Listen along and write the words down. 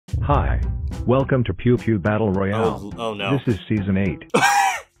Hi. Welcome to Pew Pew Battle Royale. Oh no. This is Season 8.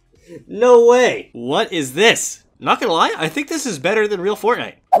 No way! What is this? Not gonna lie, I think this is better than real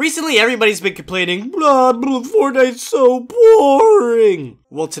Fortnite. Recently, everybody's been complaining, blah, Fortnite's so boring.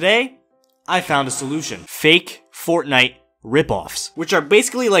 Well, today, I found a solution. Fake Fortnite rip-offs, which are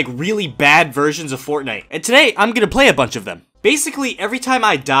basically like really bad versions of Fortnite. And today, I'm gonna play a bunch of them. Basically, every time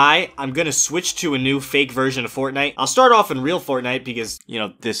I die, I'm gonna switch to a new fake version of Fortnite. I'll start off in real Fortnite because, you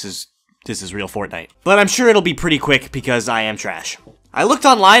know, this is real Fortnite. But I'm sure it'll be pretty quick because I am trash. I looked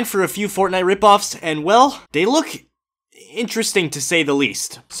online for a few Fortnite ripoffs, and well, they look interesting to say the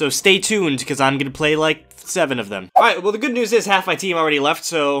least. So stay tuned, because I'm gonna play like 7 of them. Alright, well the good news is half my team already left,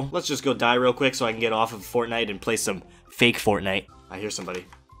 so let's just go die real quick so I can get off of Fortnite and play some fake Fortnite. I hear somebody.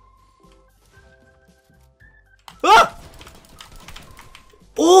 Ah!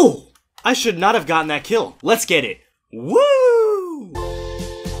 Oh! I should not have gotten that kill. Let's get it. Woo!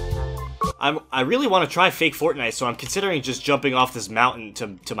 I really want to try fake Fortnite, so I'm considering just jumping off this mountain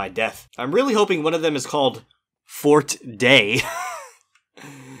to my death. I'm really hoping one of them is called Fort Day.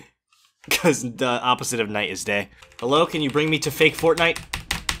 Because the opposite of night is day. Hello, can you bring me to fake Fortnite?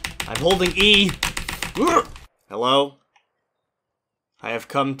 I'm holding E. Hello? I have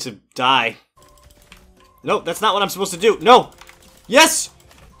come to die. No, that's not what I'm supposed to do. No! Yes!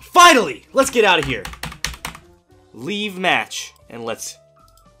 Finally! Let's get out of here. Leave match. And let's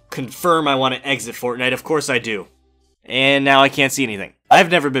confirm I want to exit Fortnite. Of course I do. And now I can't see anything.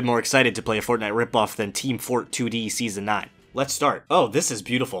 I've never been more excited to play a Fortnite ripoff than Team Fort 2D Season 9. Let's start. Oh, this is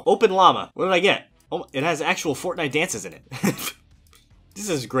beautiful. Open llama. What did I get? Oh, it has actual Fortnite dances in it. This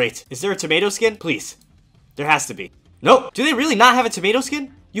is great. Is there a tomato skin? Please. There has to be. Nope. Do they really not have a tomato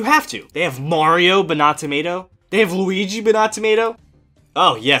skin? You have to. They have Mario, but not tomato. They have Luigi, but not tomato.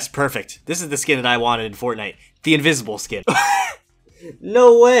 Oh, yes, perfect. This is the skin that I wanted in Fortnite. The invisible skin.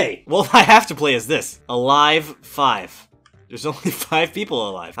 No way! Well, I have to play as this. Alive 5. There's only 5 people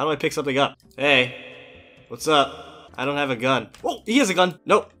alive. How do I pick something up? Hey. What's up? I don't have a gun. Oh, he has a gun.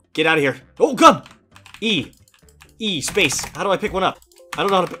 Nope. Get out of here. Oh, gun! E. E, space. How do I pick one up? I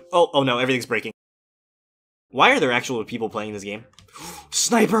don't know how to pick. Oh no, everything's breaking. Why are there actual people playing this game?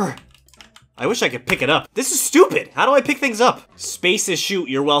 Sniper! I wish I could pick it up. This is stupid. How do I pick things up? Space is shoot.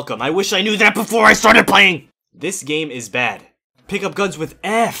 You're welcome. I wish I knew that before I started playing. This game is bad. Pick up guns with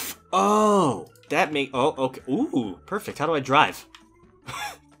F. Oh, that oh, okay. Ooh, perfect. How do I drive?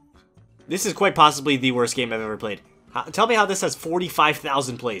 This is quite possibly the worst game I've ever played. Tell me how this has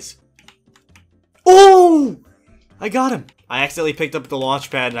 45,000 plays. Oh, I got him. I accidentally picked up the launch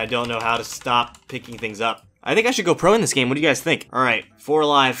pad and I don't know how to stop picking things up. I think I should go pro in this game. What do you guys think? All right, 4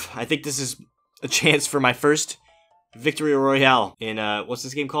 alive. I think this is a chance for my first victory royale in, what's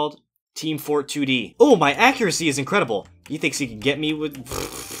this game called? Team Fort 2D. Oh, my accuracy is incredible. He thinks he can get me with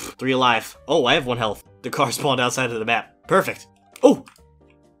 3 alive. Oh, I have 1 health. The car spawned outside of the map. Perfect. Oh,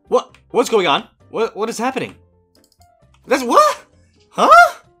 what's going on? What is happening? That's what?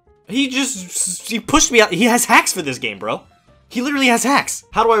 Huh? He pushed me out. He has hacks for this game, bro. He literally has hacks.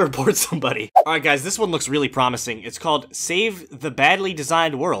 How do I report somebody? All right, guys, this one looks really promising. It's called Save the Badly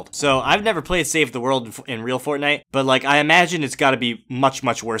Designed World. So I've never played Save the World in real Fortnite, but like I imagine it's gotta be much,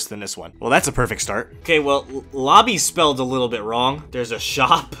 much worse than this one. Well, that's a perfect start. Okay, well, lobby's spelled a little bit wrong. There's a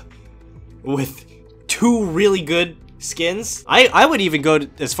shop with 2 really good skins. I would even go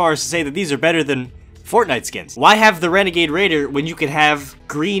as far as to say that these are better than Fortnite skins. Why have the Renegade Raider when you could have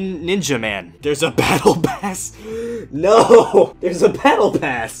Green Ninja Man? There's a battle pass. No, there's a battle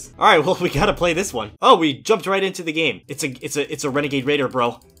pass. All right, well, we gotta play this one. Oh, we jumped right into the game. It's a Renegade Raider,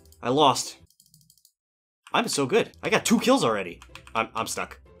 bro. I lost. I'm so good. I got 2 kills already. I'm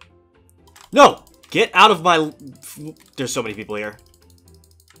stuck. No, get out of my. There's so many people here.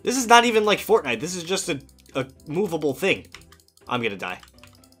 This is not even like Fortnite. This is just a movable thing. I'm gonna die.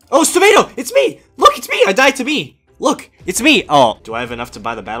 Oh, it's Tomato! It's me! Look, it's me! I died to me! Look, it's me! Oh, do I have enough to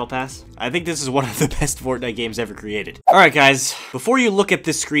buy the battle pass? I think this is one of the best Fortnite games ever created. Alright, guys. Before you look at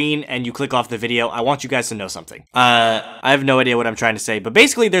this screen and you click off the video, I want you guys to know something. I have no idea what I'm trying to say, but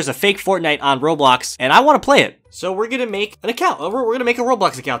basically there's a fake Fortnite on Roblox, and I want to play it. So we're gonna make an account. We're gonna make a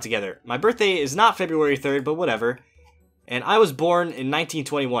Roblox account together. My birthday is not February 3rd, but whatever. And I was born in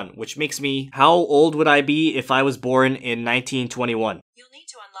 1921, which makes me... How old would I be if I was born in 1921? You'll need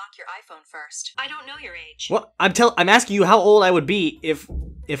to unlock your iPhone first. I don't know your age. What? I'm asking you how old I would be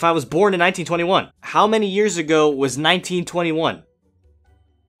if I was born in 1921. How many years ago was 1921?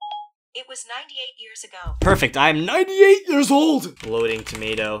 It was 98 years ago. Perfect. I'm 98 years old. Loading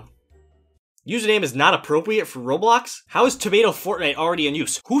tomato. Username is not appropriate for Roblox? How is Tomato Fortnite already in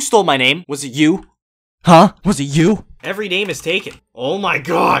use? Who stole my name? Was it you? Huh? Was it you? Every name is taken. Oh my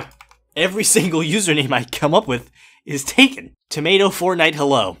god. Every single username I come up with is taken. Tomato Fortnite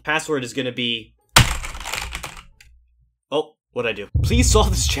hello. Password is gonna be... Oh, what'd I do? Please solve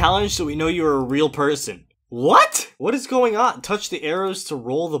this challenge so we know you're a real person. What? What is going on? Touch the arrows to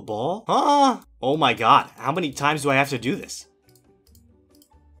roll the ball? Huh? Oh my god. How many times do I have to do this?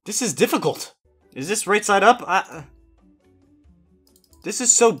 This is difficult. Is this right side up? This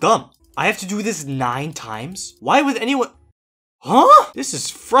is so dumb. I have to do this 9 times? Why would anyone... Huh? This is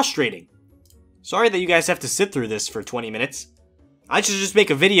frustrating. Sorry that you guys have to sit through this for 20 minutes. I should just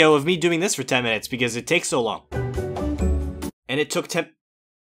make a video of me doing this for 10 minutes because it takes so long. And it took 10...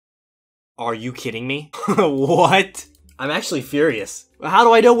 Are you kidding me? What? I'm actually furious. How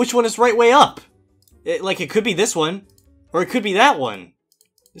do I know which one is right way up? It could be this one, or it could be that one.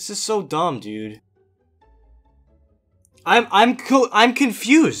 This is so dumb, dude. I'm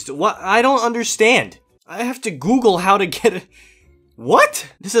confused. What? I don't understand. I have to Google how to get it. What?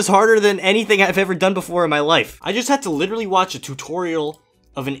 This is harder than anything I've ever done before in my life. I just had to literally watch a tutorial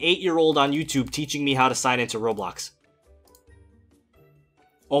of an 8-year-old on YouTube teaching me how to sign into Roblox.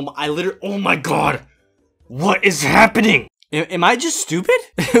 Oh my god! What is happening? Am I just stupid?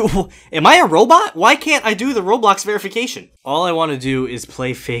 Am I a robot? Why can't I do the Roblox verification? All I want to do is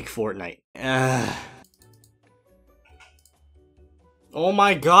play fake Fortnite. Oh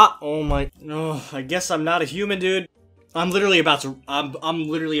my god. Oh, I guess I'm not a human, dude. I'm literally about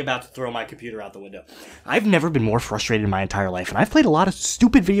to throw my computer out the window. I've never been more frustrated in my entire life, and I've played a lot of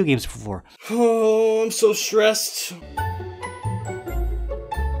stupid video games before. Oh, I'm so stressed.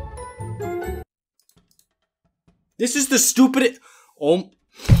 This is the stupidest. Oh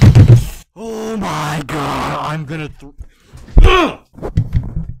my god, I'm gonna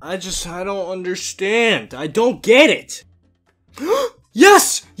I don't understand. I don't get it.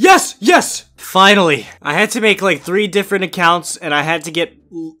 Yes! Yes! Yes! Finally! I had to make like 3 different accounts, and I had to get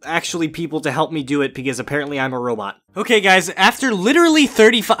actually people to help me do it because apparently I'm a robot. Okay guys, after literally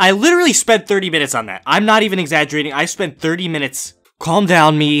 35- I literally spent 30 minutes on that. I'm not even exaggerating. I spent 30 minutes. Calm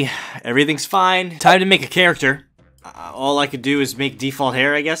down, me. Everything's fine. Time to make a character. All I could do is make default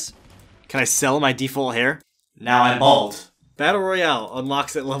hair, I guess. Can I sell my default hair? Now I'm bald. Battle Royale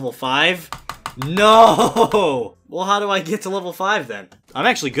unlocks at level 5. No! Well, how do I get to level 5 then? I'm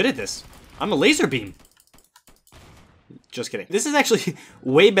actually good at this. I'm a laser beam. Just kidding. This is actually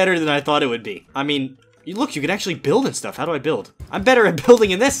way better than I thought it would be. I mean, look, you can actually build and stuff. How do I build? I'm better at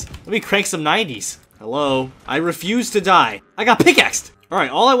building in this. Let me crank some 90s. Hello? I refuse to die. I got pickaxed! Alright,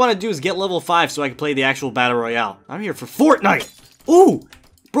 all I want to do is get level 5 so I can play the actual Battle Royale. I'm here for Fortnite! Ooh!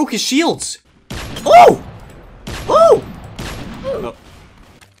 Broke his shields! Oh! Oh! Oh.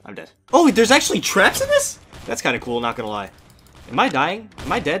 I'm dead. Oh, there's actually traps in this? That's kind of cool, not gonna lie. Am I dying?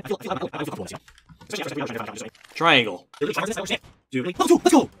 Am I dead? Triangle. Dude,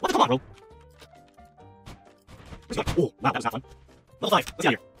 let's go! What? Come on, bro. Oh, wow, that was not fun. Level 5, let's get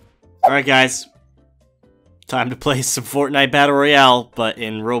out of here. Alright, guys. Time to play some Fortnite Battle Royale, but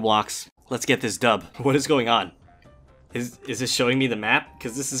in Roblox. Let's get this dub. What is going on? Is this showing me the map?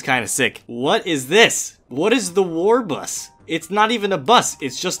 Because this is kind of sick. What is this? What is the war bus? It's not even a bus,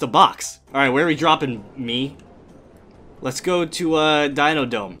 it's just a box. Alright, where are we dropping me? Let's go to Dino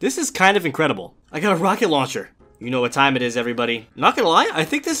Dome. This is kind of incredible. I got a rocket launcher. You know what time it is, everybody. Not gonna lie, I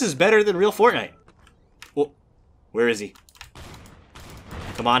think this is better than real Fortnite. Oh, where is he?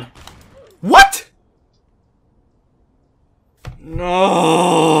 Come on. What?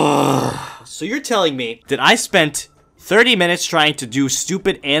 No. So you're telling me that I spent 30 minutes trying to do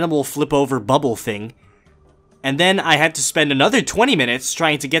stupid animal flip over bubble thing, and then I had to spend another 20 minutes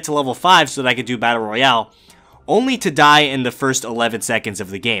trying to get to level 5 so that I could do Battle Royale, only to die in the first 11 seconds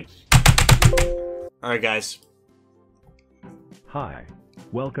of the game. Alright guys. Hi.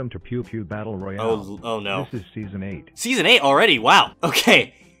 Welcome to Pew Pew Battle Royale. Oh no. This is Season 8. Season 8 already? Wow.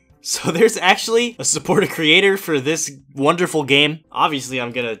 Okay. So there's actually a support a creator for this wonderful game. Obviously,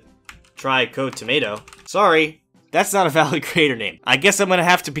 I'm gonna try Code Tomato. Sorry, that's not a valid creator name. I guess I'm gonna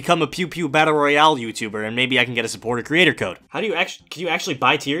have to become a Pew Pew Battle Royale YouTuber, and maybe I can get a supporter creator code. How do you actually, can you actually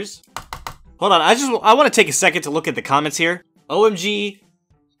buy tiers? Hold on, I want to take a second to look at the comments here. OMG,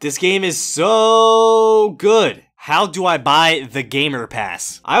 this game is so good. How do I buy the Gamer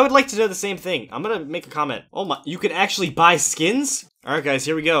Pass? I would like to know the same thing. I'm gonna make a comment. Oh my, you can actually buy skins? Alright guys,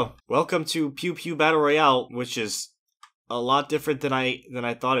 here we go. Welcome to Pew Pew Battle Royale, which is a lot different than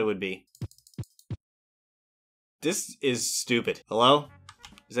I thought it would be. This is stupid. Hello?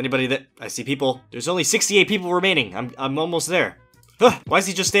 Is anybody that I see people? There's only 68 people remaining. I'm almost there. Huh, why is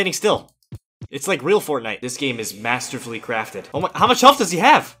he just standing still? It's like real Fortnite. This game is masterfully crafted. Oh my, how much health does he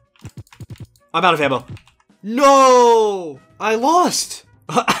have? I'm out of ammo. No! I lost!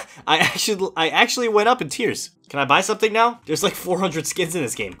 I actually went up in tears. Can I buy something now? There's like 400 skins in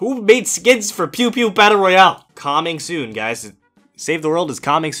this game. Who made skins for Pew Pew Battle Royale? Coming soon, guys. Save the World is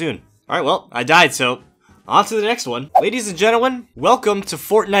coming soon. All right, well, I died, so on to the next one. Ladies and gentlemen, welcome to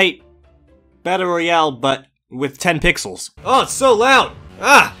Fortnite Battle Royale, but with 10 pixels. Oh, it's so loud.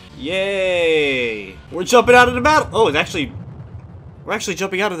 Ah, yay. We're jumping out of the battle. Oh, we're actually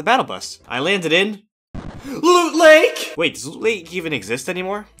jumping out of the battle bus. I landed in Loot Lake. Wait, does Loot Lake even exist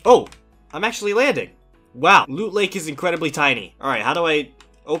anymore? Oh, I'm actually landing. Wow, Loot Lake is incredibly tiny. All right, how do I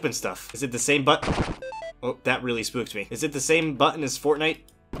open stuff? Is it the same button? Oh, that really spooked me. Is it the same button as Fortnite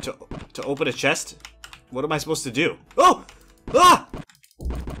to open a chest? What am I supposed to do? Oh! Ah!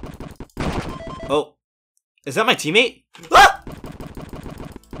 Oh, is that my teammate? Ah!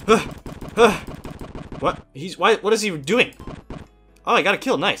 What? What is he doing? Oh, I got a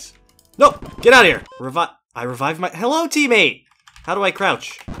kill, nice. No, get out of here. I revived my, hello teammate. How do I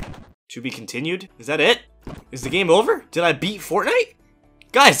crouch? To be continued? Is that it? Is the game over? Did I beat Fortnite?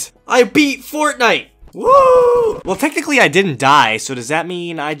 Guys, I beat Fortnite. Woo! Well, technically I didn't die, so does that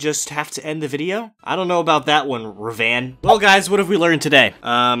mean I just have to end the video? I don't know about that one, Ravan. Well, guys, what have we learned today?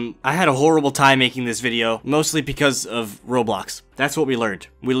 I had a horrible time making this video, mostly because of Roblox. That's what we learned.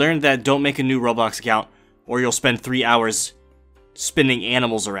 We learned that don't make a new Roblox account, or you'll spend 3 hours spinning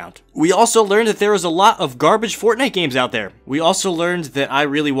animals around. We also learned that there is a lot of garbage Fortnite games out there. We also learned that I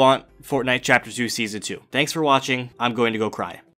really want Fortnite Chapter 2 Season 2. Thanks for watching. I'm going to go cry.